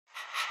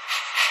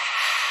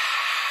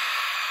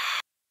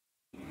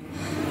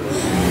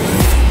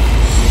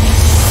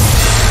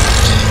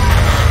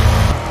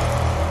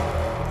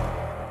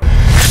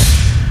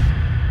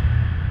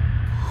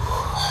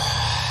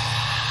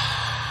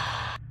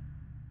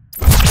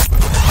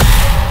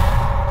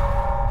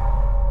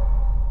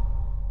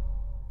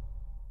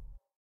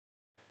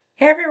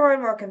Hey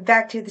everyone, welcome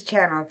back to the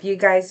channel. If you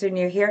guys are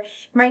new here,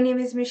 my name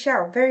is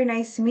Michelle. Very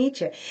nice to meet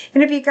you.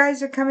 And if you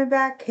guys are coming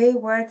back, hey,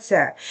 what's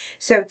up?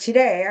 So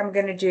today I'm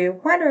going to do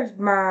one of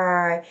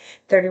my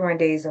 31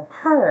 Days of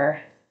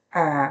Horror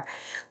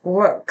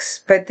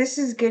looks. But this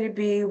is going to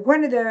be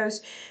one of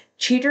those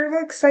cheater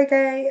looks like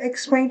I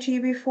explained to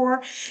you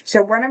before.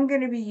 So what I'm going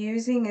to be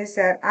using is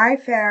that I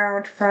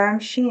found from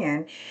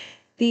Shein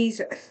these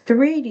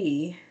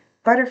 3D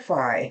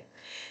butterfly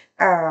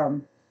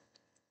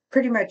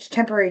pretty much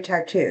temporary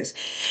tattoos.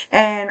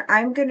 And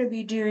I'm going to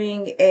be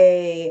doing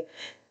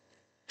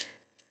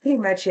pretty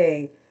much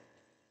I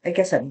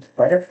guess a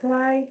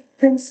butterfly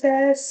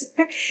princess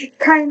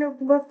kind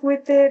of look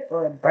with it,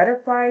 or a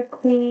butterfly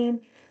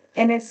queen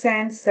in a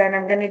sense. That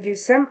I'm going to do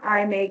some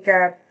eye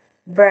makeup,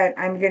 but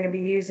I'm going to be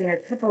using a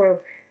couple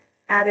of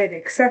added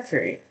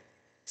accessories.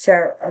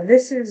 So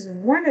this is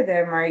one of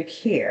them right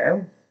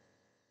here.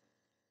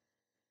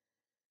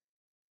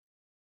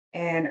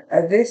 And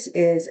this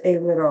is a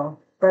little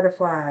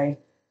butterfly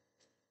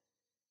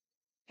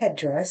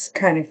headdress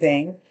kind of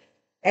thing.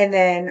 And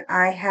then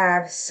I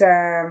have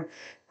some,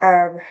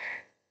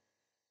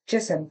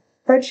 just a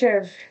bunch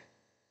of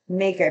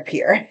makeup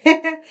here.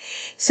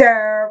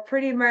 So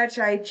pretty much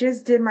I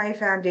just did my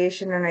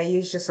foundation and I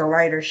used just a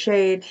lighter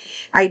shade.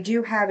 I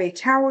do have a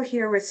towel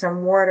here with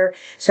some water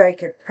so I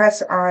could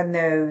press on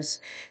those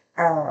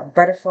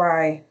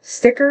butterfly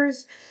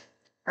stickers.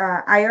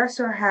 I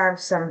also have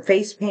some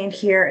face paint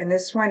here, and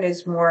this one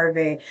is more of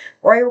a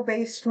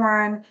oil-based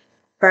one.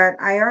 But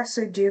I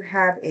also do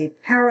have a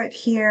palette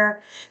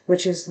here,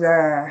 which is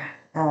the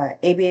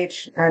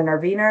ABH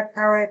Narvina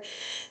palette.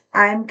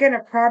 I'm going to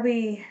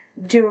probably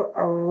do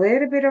a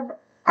little bit of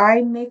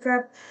eye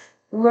makeup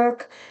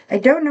look. I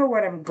don't know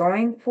what I'm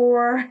going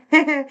for,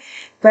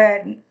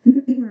 but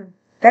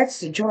that's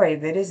the joy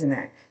of it, isn't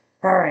it?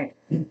 All right.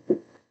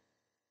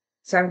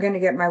 So I'm going to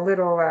get my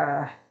little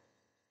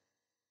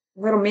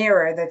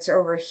mirror that's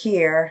over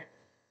here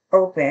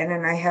open,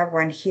 and I have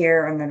one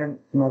here on the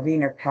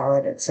Narvina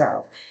palette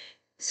itself.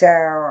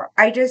 So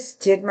I just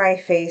did my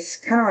face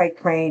kind of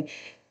like plain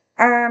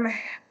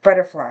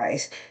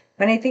butterflies.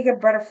 When I think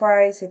of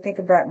butterflies, I think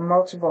about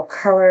multiple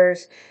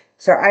colors.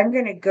 So I'm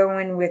going to go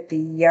in with the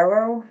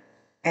yellow,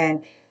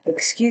 and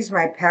excuse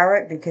my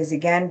palette because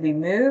again we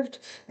moved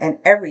and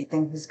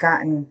everything has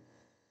gotten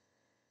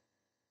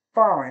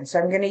fallen. So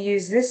I'm going to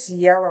use this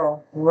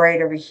yellow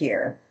right over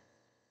here.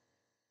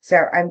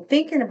 So I'm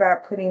thinking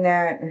about putting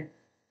that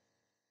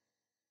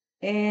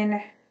in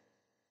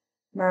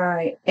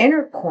my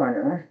inner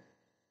corner.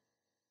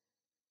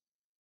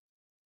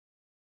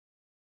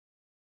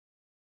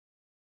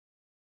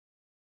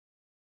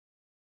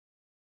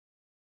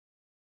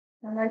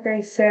 And like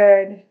I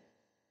said,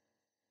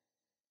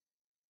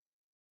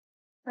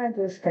 I'm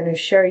just going to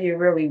show you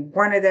really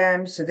one of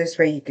them so this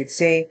way you could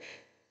see.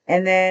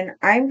 And then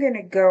I'm going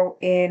to go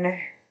in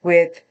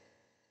with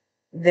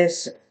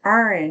this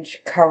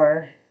orange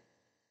color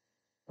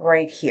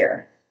right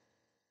here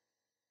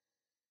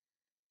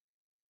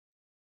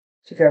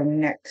to go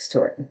next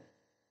to it.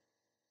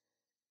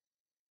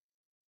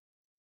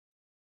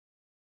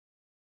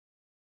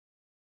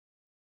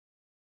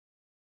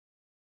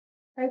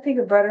 I think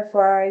of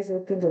butterflies, I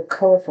think of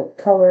colorful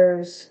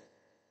colors.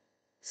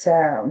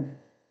 So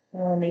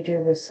let me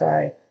do this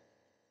side.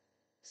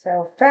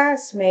 So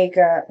fast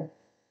makeup,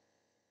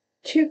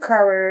 two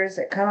colors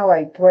that kind of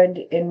like blend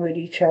in with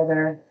each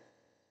other.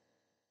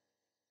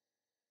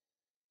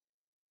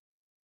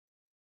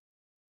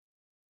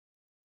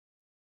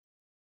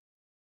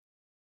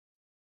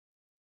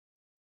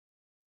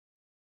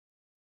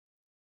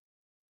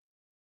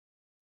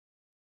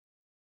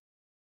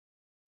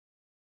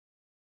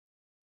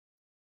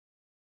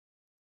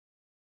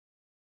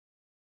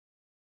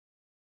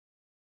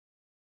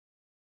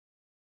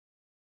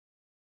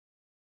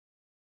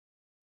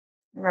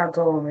 And I'll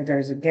go over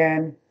those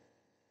again.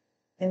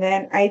 And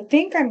then I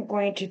think I'm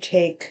going to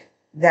take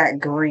that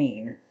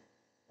green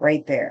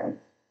right there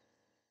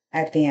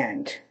at the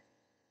end.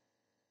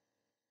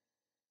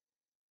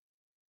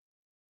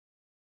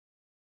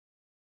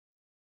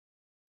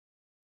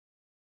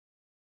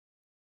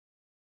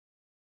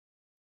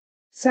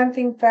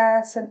 Something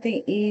fast,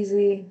 something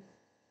easy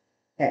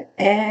that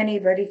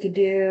anybody could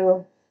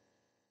do.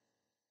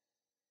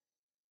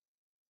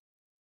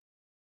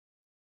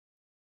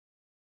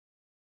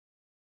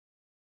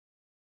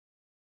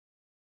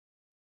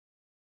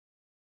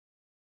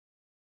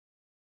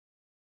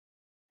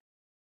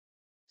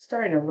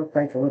 Starting to look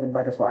like a little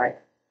butterfly.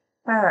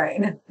 All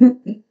right.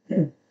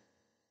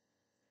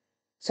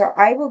 So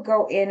I will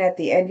go in at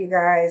the end, you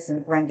guys,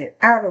 and blend it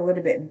out a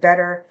little bit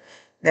better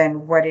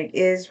than what it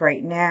is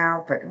right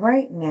now. But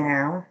right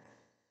now,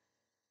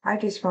 I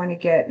just want to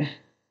get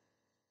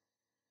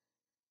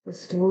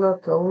this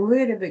look a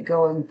little bit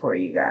going for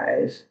you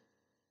guys.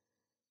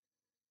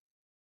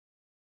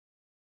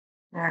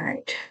 All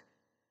right.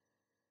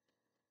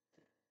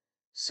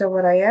 So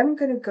what I am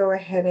going to go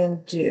ahead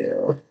and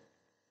do,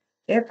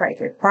 if I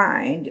could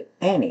find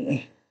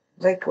any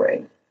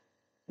liquid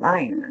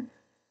liner,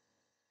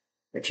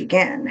 which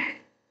again,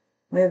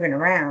 moving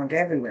around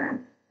everywhere.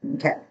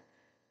 Okay.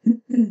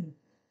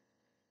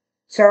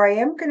 So I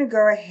am going to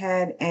go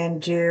ahead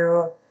and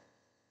do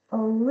a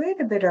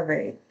little bit of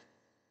a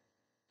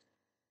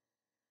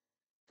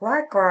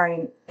black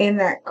line in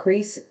that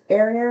crease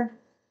area.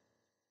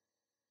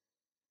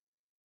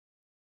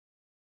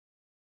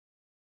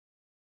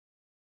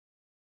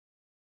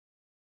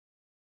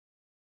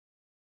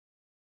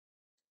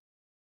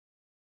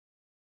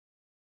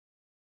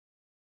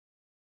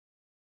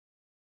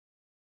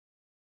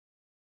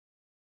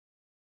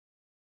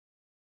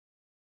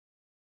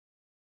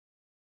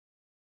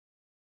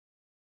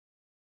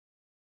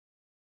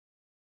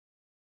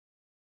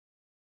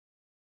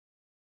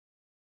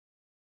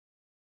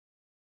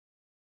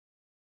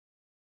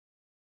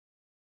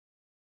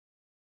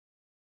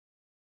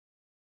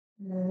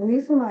 The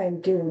reason why I'm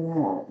doing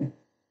that,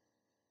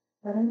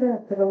 but I'm going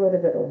to put a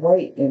little bit of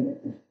white in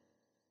it.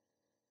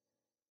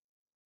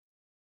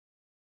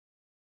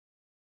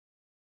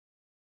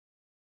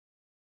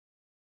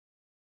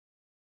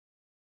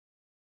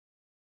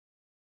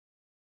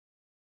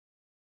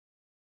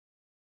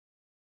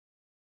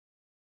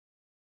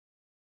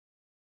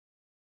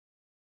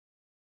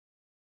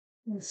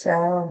 And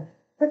so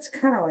that's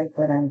kind of like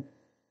what I'm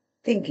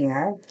thinking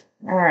of.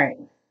 All right.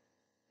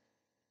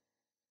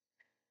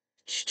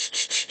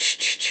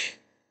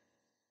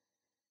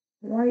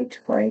 White,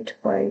 white,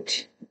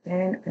 white.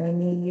 And I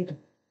need,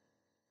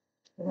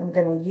 what I'm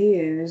going to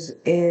use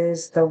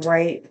is the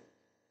white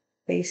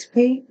face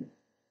paint.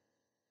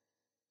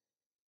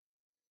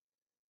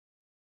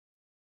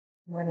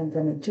 What I'm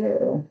going to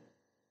do,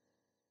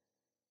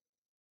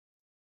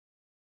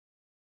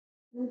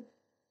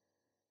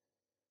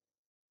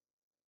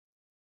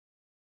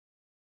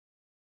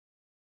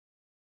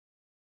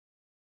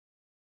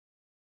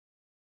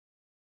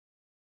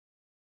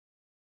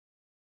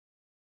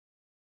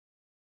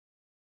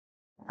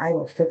 I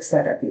will fix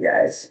that up, you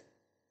guys.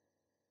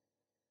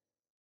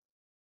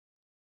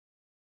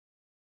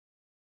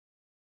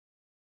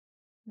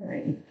 All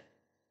right.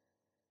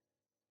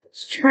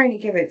 Just trying to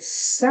give it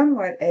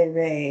somewhat of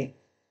a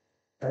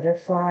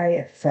butterfly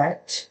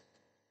effect.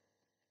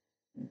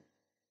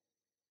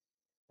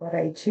 What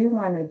I do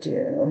want to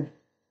do,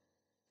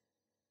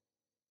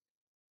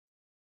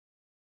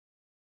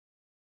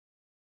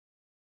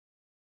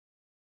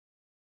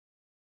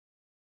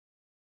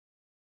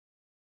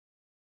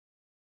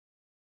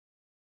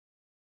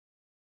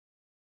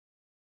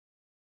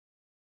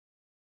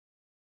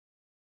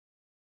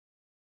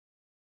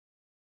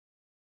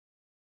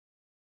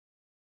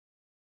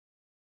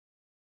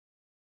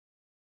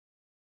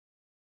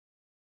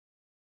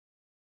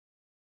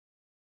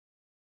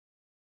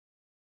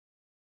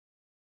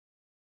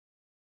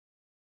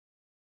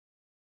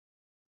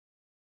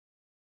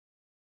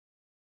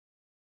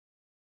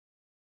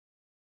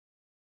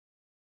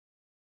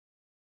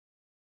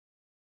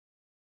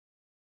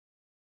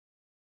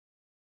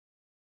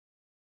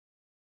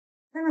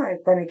 kind of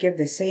like want to give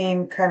the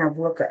same kind of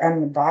look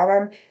on the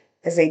bottom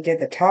as I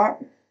did the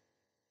top.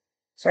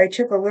 So I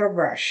took a little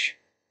brush,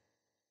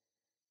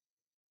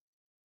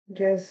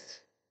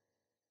 just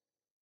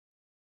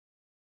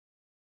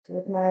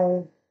with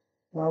my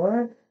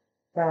lower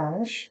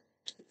brush.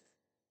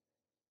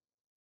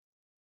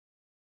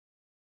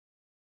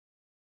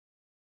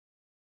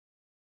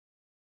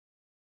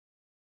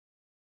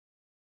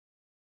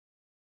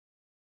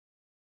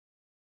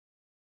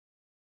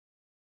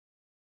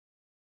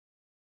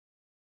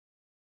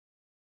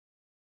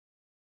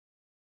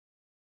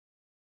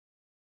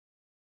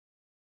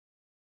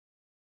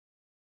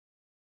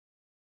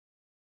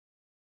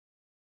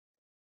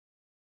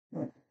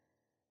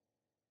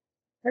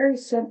 Very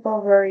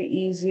simple, very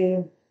easy.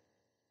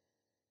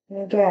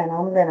 And again,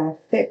 I'm going to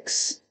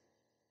fix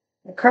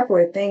a couple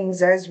of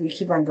things as we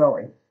keep on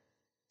going.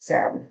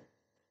 So,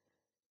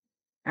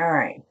 all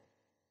right.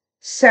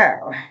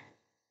 So,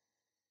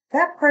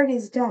 that part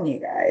is done, you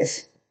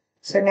guys.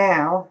 So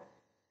now,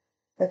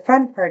 the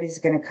fun part is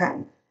going to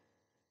come.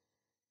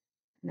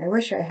 And I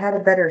wish I had a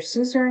better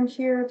scissor in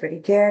here, but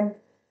again,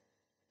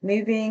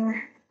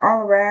 moving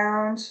all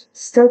around,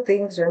 still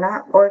things are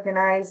not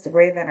organized the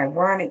way that I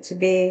want it to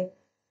be.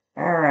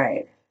 All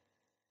right.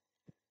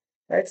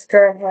 Let's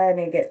go ahead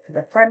and get to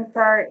the fun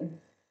part.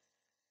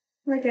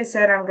 Like I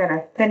said, I'm going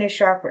to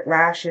finish off with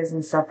lashes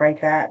and stuff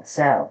like that.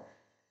 So,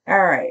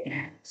 all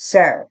right.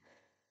 So,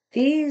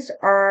 these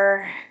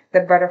are the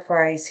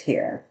butterflies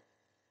here.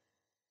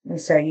 And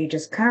so you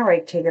just kind of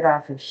like take it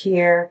off of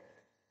here.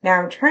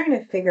 Now I'm trying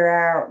to figure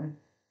out,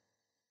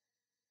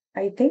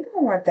 I think I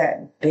want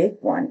that big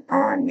one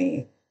on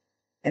me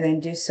and then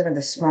do some of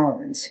the small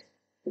ones.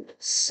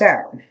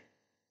 So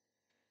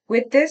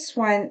with this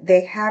one,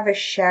 they have a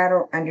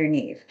shadow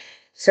underneath.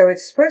 So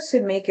it's supposed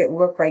to make it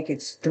look like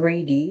it's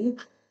 3D.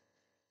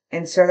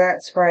 And so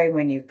that's why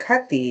when you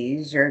cut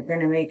these, you're going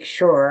to make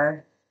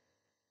sure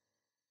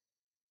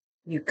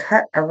you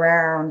cut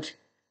around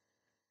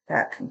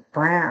that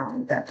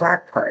brown, that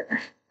black part,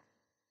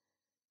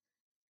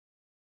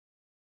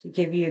 to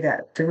give you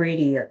that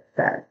 3D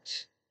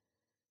effect.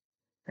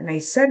 And I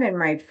said in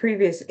my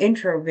previous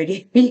intro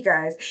video, you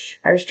guys,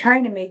 I was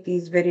trying to make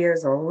these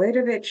videos a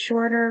little bit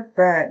shorter,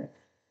 but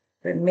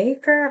with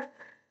makeup,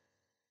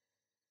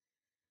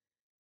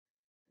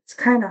 it's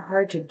kind of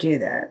hard to do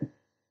that.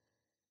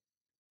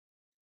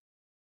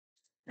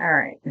 All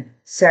right,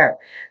 so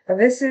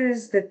this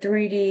is the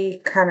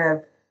 3D kind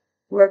of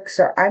look.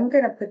 So I'm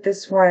going to put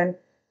this one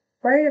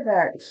right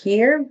about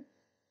here.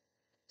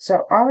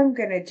 So all I'm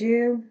going to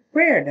do,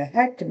 where the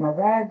heck did my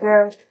rag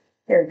go?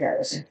 Here it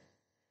goes.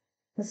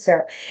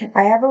 So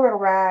I have a little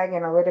rag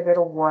and a little bit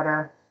of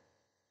water.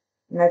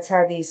 And that's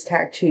how these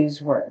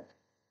tattoos work.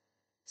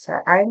 So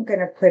I'm going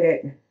to put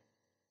it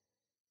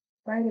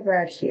right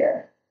about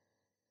here.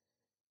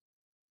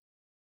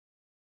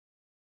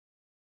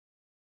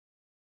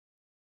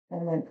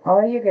 And then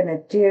all you're going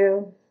to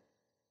do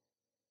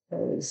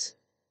is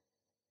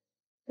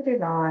put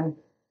it on.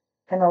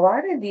 And a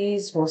lot of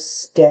these will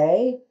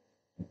stay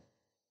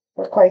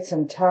for quite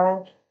some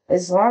time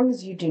as long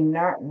as you do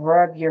not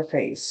rub your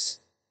face.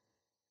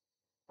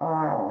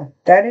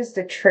 That is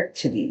the trick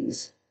to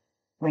these.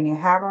 When you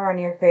have them on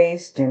your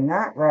face, do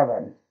not rub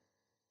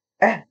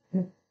them.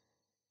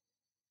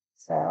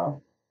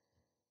 So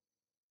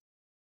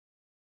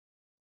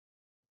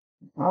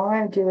all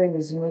I'm doing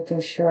is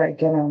making sure I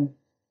get them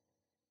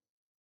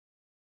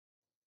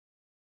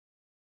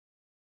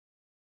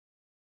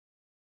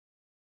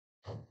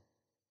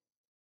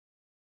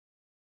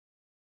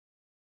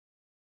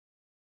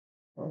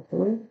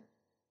hopefully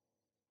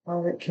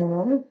all it can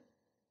on.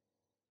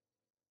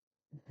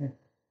 Okay.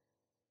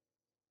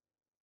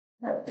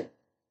 All right.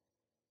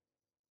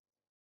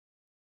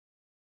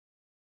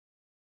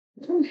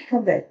 I don't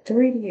have that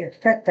 3D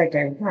effect like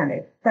I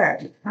wanted,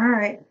 but all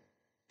right.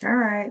 All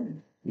right.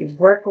 You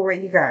work with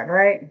what you got,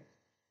 right?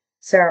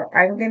 So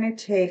I'm going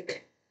to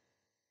take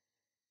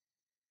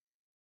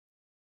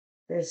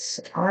this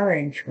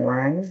orange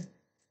one.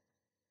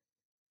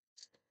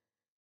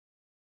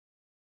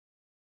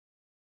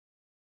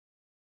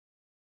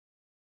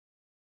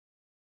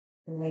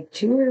 And I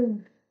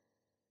do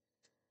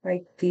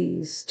like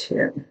these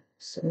two.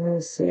 So let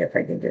me see if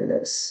I can do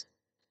this.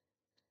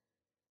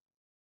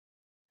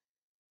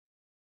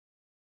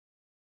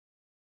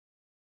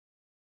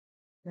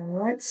 And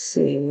let's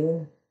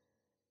see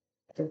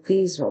if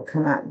these will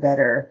come out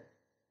better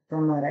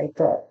from what I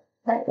thought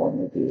that one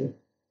would be.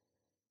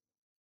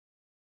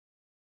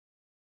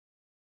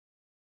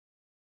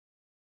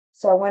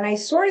 So when I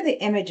saw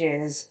the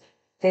images,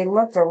 they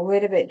looked a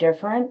little bit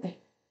different.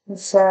 And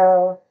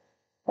so,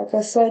 like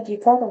I said, you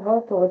gotta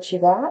work with what you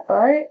got, all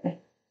right?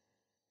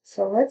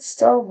 So let's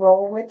still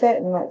roll with it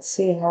and let's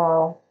see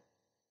how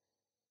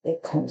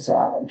it comes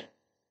out.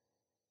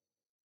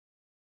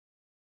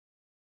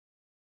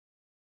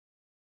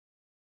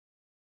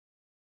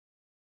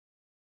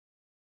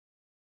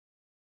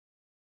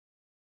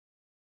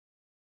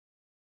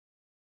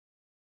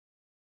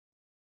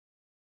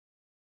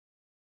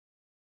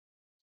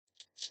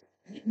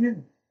 I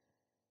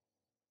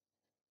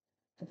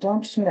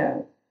don't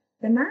know.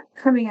 They're not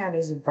coming out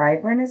as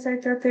vibrant as I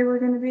thought they were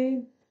going to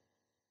be.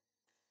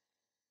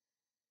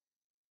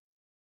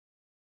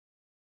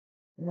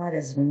 That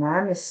is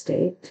my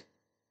mistake.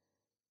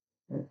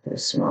 I'll put a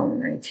small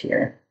one right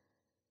here.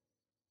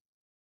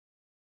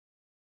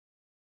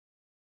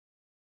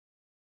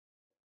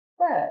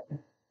 But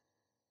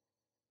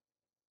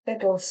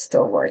it'll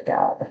still work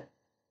out.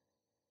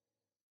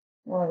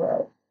 All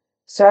right.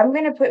 So I'm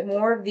going to put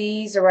more of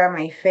these around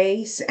my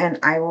face and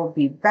I will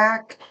be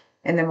back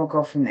and then we'll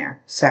go from there.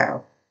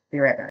 So be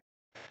right back.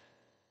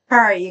 All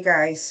right, you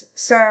guys.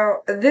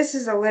 So this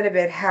is a little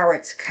bit how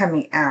it's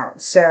coming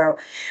out. So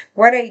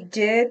what I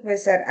did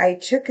was that I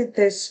took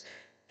this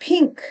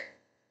pink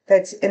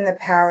that's in the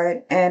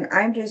palette and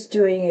I'm just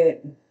doing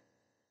it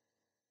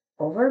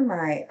over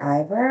my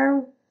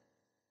eyebrow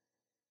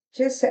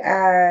just to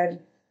add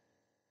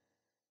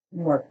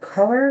more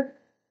color.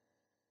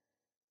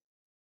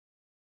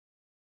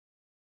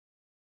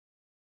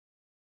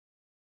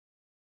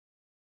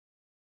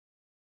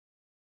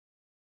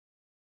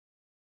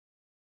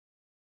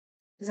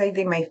 Because I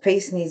think my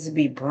face needs to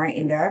be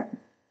brightened up.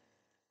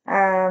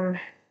 I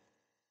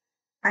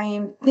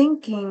am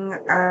thinking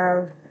of,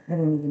 I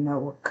don't even know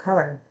what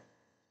color.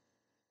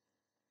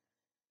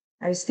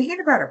 I was thinking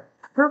about a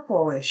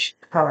purplish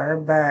color,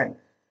 but,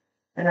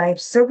 and I'm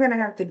still going to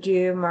have to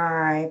do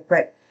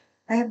but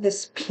I have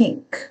this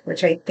pink,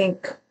 which I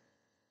think,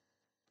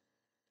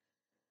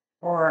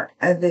 or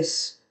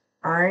this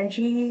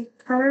orangey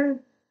color.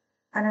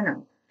 I don't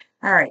know.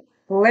 All right,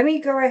 let me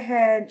go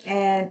ahead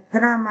and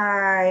put on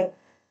my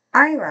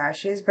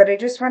eyelashes, but I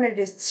just wanted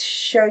to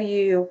show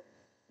you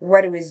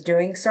what it was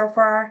doing so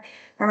far.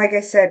 And like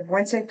I said,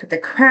 once I put the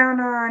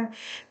crown on,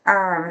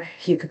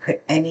 you could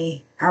put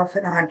any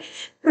outfit on.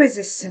 It was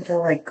a simple,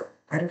 like,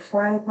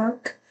 butterfly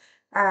look.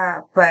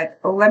 But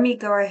let me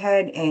go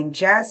ahead and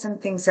jazz some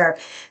things up,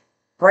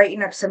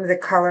 brighten up some of the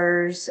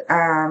colors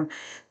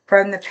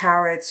from the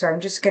palette. So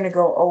I'm just going to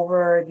go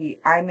over the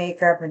eye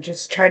makeup and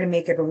just try to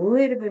make it a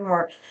little bit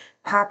more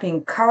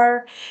popping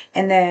color.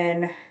 And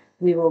then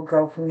we will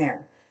go from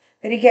there.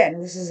 And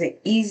again, this is an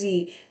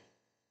easy,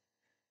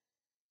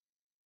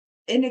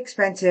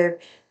 inexpensive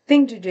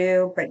thing to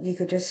do, but you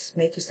could just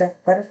make yourself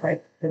a butterfly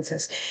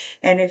princess.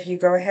 And if you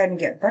go ahead and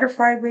get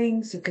butterfly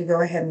wings, you could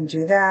go ahead and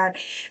do that.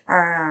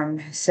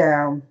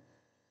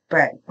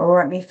 But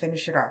let me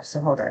finish it off.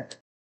 So hold on.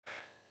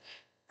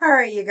 All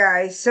right, you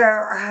guys. So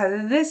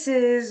this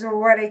is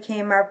what I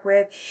came up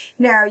with.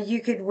 Now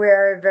you could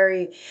wear a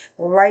very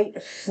light,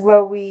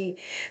 flowy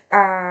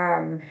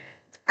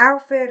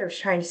outfit. I was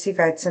trying to see if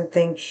I had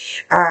something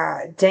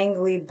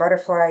dangly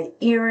butterfly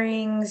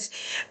earrings.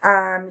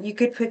 You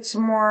could put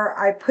some more.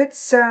 I put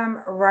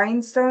some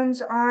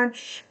rhinestones on,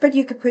 but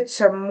you could put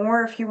some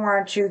more if you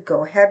want to.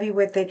 Go heavy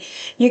with it.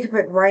 You could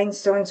put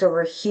rhinestones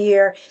over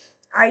here.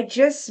 I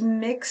just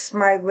mixed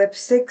my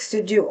lipsticks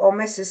to do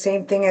almost the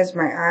same thing as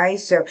my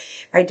eyes. So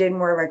I did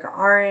more like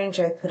orange.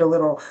 I put a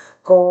little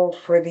gold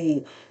for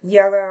the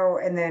yellow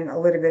and then a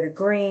little bit of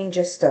green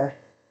just to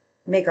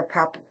make a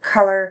pop of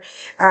color.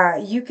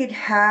 You could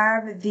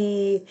have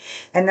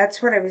and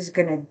that's what I was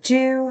going to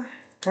do.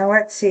 Now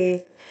let's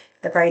see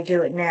if I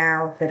do it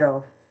now, if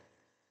it'll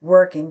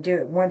work and do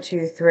it 1,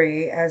 2,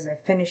 3 as a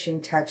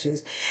finishing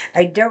touches.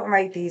 I don't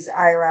like these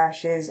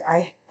eyelashes.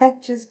 I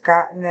had just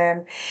gotten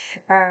them.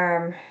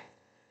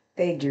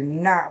 They do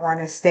not want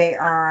to stay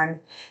on.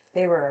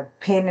 They were a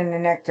pain in the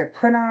neck to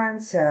put on.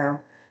 So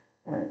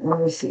let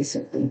me see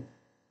something.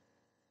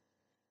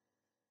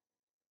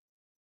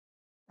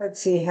 Let's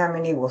see how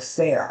many will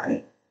stay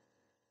on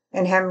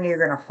and how many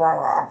are going to fall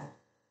off.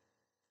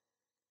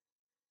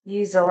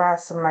 Use the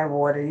last of my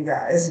water, you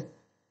guys.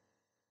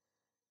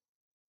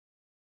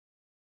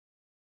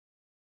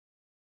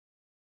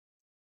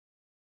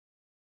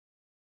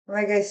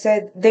 Like I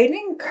said, they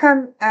didn't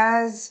come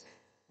as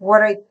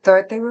what I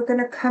thought they were going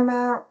to come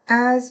out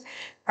as,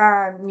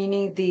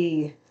 meaning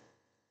the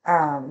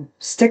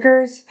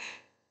stickers.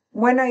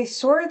 When I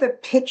saw the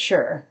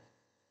picture,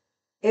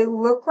 it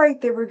looked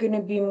like they were going to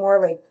be more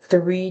like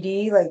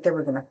 3D, like they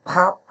were going to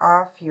pop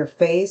off your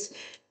face,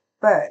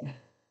 but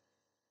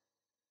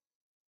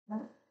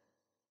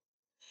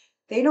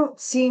they don't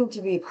seem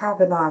to be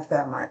popping off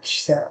that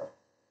much, so.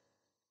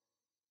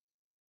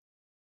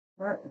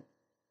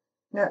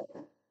 No,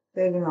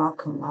 they didn't all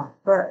come off,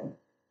 but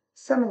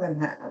some of them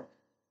have.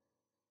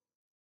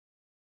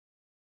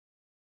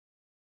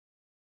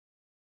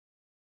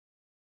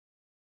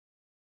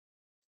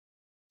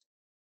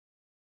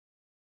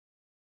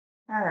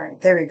 All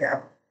right, there we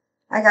go.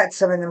 I got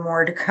some of them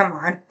more to come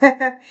on.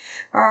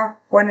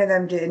 One of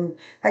them didn't.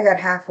 I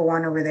got half of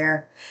one over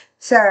there.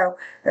 So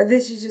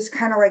this is just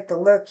kind of like the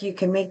look. You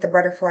can make the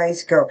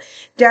butterflies go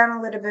down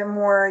a little bit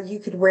more. You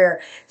could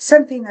wear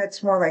something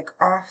that's more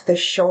like off the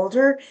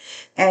shoulder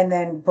and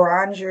then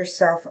bronze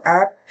yourself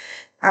up.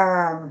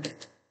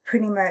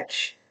 Pretty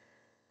much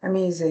I'm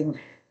using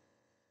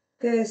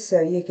this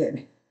so you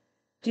can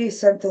do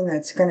something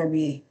that's going to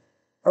be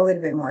a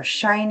little bit more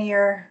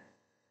shinier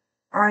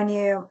on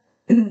you.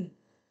 And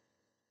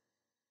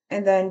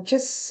then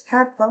just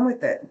have fun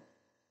with it.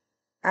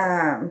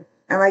 And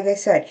like I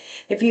said,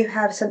 if you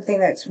have something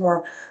that's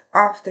more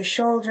off the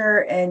shoulder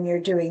and you're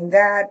doing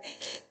that,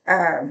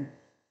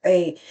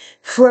 a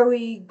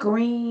flowy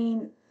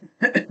green,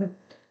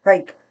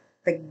 like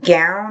the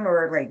gown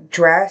or like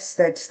dress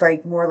that's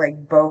like more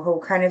like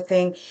boho kind of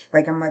thing,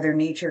 like a Mother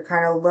Nature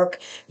kind of look,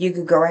 you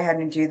could go ahead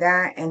and do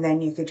that. And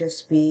then you could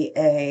just be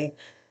a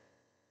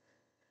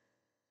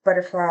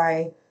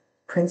butterfly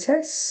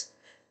princess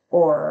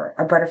or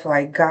a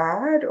butterfly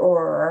god,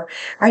 or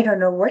I don't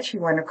know what you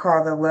want to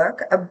call the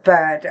look,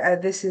 but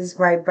this is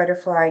my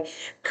butterfly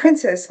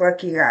princess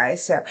look, you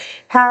guys. So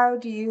how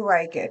do you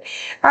like it?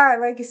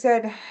 Like I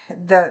said,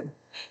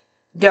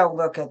 don't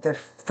look at the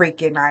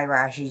freaking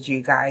eyelashes,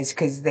 you guys,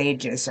 because they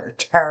just are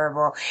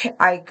terrible.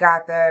 I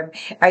got them.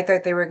 I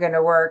thought they were going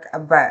to work,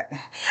 but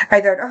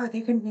I thought, oh,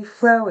 they're going to be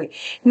flowy.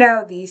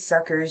 No, these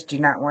suckers do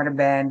not want to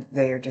bend.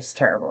 They are just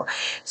terrible.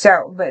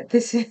 So, but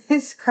this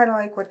is kind of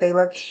like what they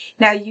look.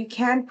 Now, you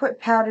can put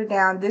powder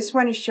down. This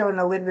one is showing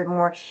a little bit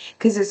more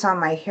because it's on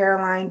my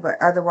hairline, but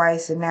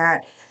otherwise than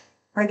that,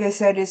 like I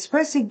said, it's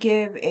supposed to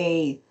give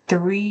a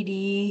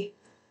 3D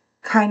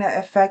kind of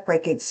effect,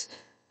 like it's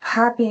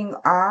popping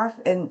off,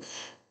 and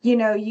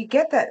you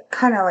get that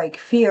kind of like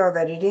feel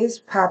that it is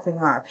popping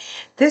off.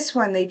 This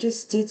one they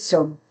just did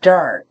so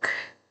dark,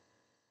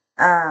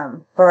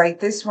 but like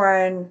this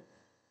one,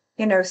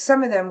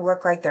 some of them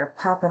look like they're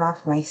popping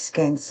off my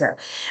skin. So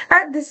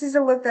this is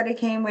a look that I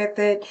came with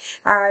it.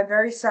 I'm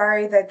very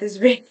sorry that this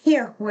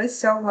video was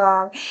so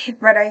long,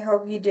 but I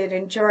hope you did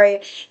enjoy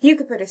it. You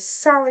could put a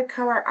solid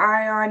color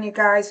eye on, you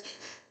guys.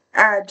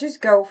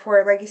 Just go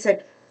for it. Like I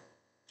said,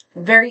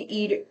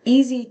 very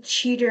easy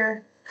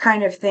cheater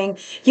kind of thing.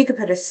 You could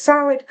put a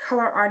solid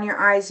color on your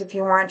eyes if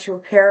you want to,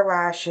 pair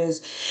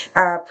lashes,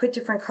 put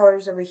different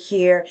colors over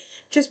here.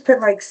 Just put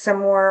like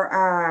some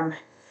more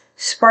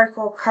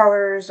sparkle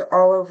colors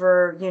all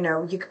over, you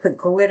know, you could put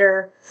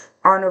glitter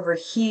on over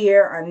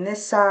here on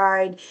this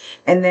side,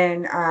 and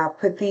then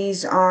put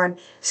these on.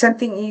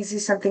 Something easy,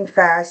 something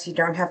fast. You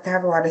don't have to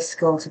have a lot of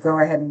skill to go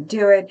ahead and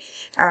do it.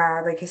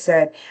 Like I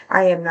said,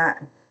 I am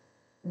not,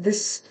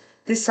 this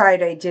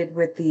side I did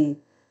with the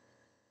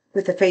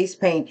face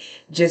paint,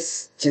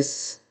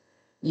 just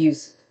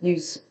use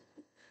use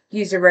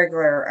a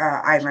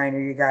regular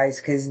eyeliner, you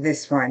guys, because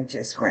this one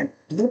just went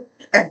bloop.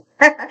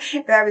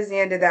 That was the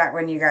end of that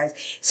one, you guys.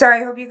 So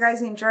I hope you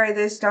guys enjoy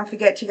this. Don't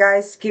forget, you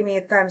guys, give me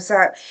a thumbs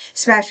up,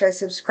 smash that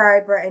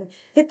subscribe button,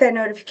 hit that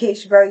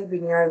notification bell. You'll be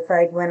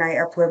notified when I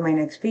upload my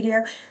next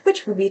video,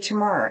 which will be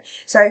tomorrow.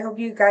 So I hope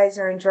you guys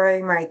are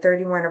enjoying my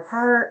 31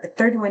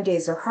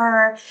 days of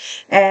horror.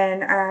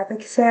 And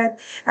like I said,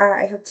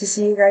 I hope to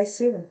see you guys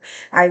soon.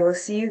 I will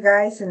see you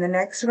guys in the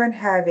next one.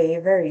 Have a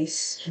very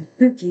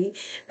spooky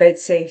but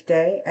safe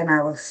day, and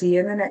I will see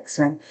you in the next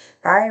one.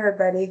 Bye,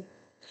 everybody.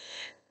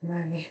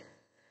 Bye.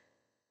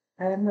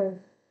 What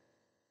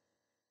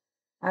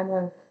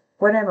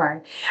am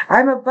I?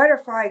 I'm a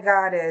butterfly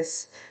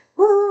goddess.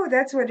 Woo,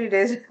 that's what it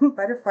is.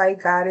 Butterfly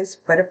goddess,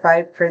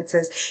 butterfly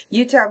princess.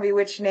 You tell me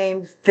which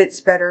name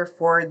fits better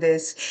for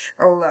this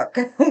look.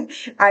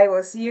 I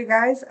will see you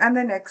guys on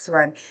the next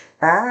one.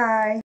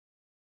 Bye.